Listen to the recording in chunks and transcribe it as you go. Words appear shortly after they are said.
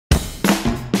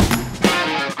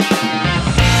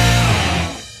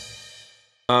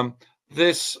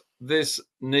This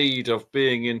need of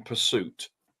being in pursuit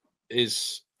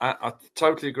is, I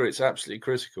totally agree, it's absolutely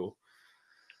critical.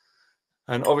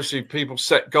 And obviously people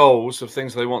set goals of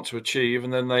things they want to achieve,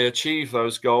 and then they achieve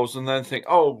those goals and then think,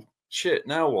 oh shit,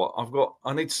 now what?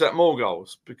 I need to set more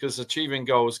goals, because achieving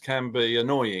goals can be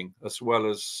annoying as well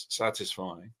as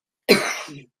satisfying.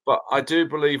 But I do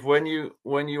believe when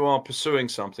you are pursuing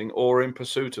something or in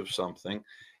pursuit of something,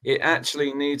 it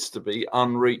actually needs to be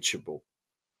unreachable.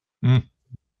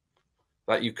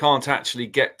 That you can't actually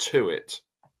get to it.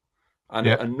 And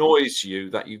it annoys you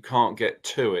that you can't get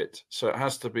to it. So it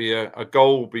has to be a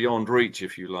goal beyond reach,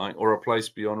 if you like, or a place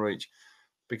beyond reach,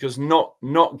 because not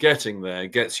getting there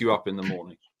gets you up in the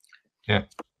morning. Yeah.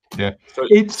 So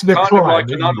it's the kind climb, of like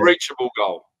an unreachable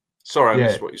goal. Sorry, I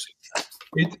missed what you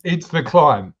said. It's the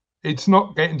climb. It's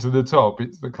not getting to the top.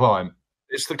 It's the climb.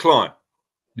 It's the climb.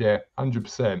 Yeah,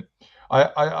 100%.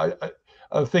 I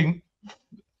think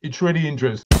it's really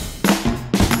interesting.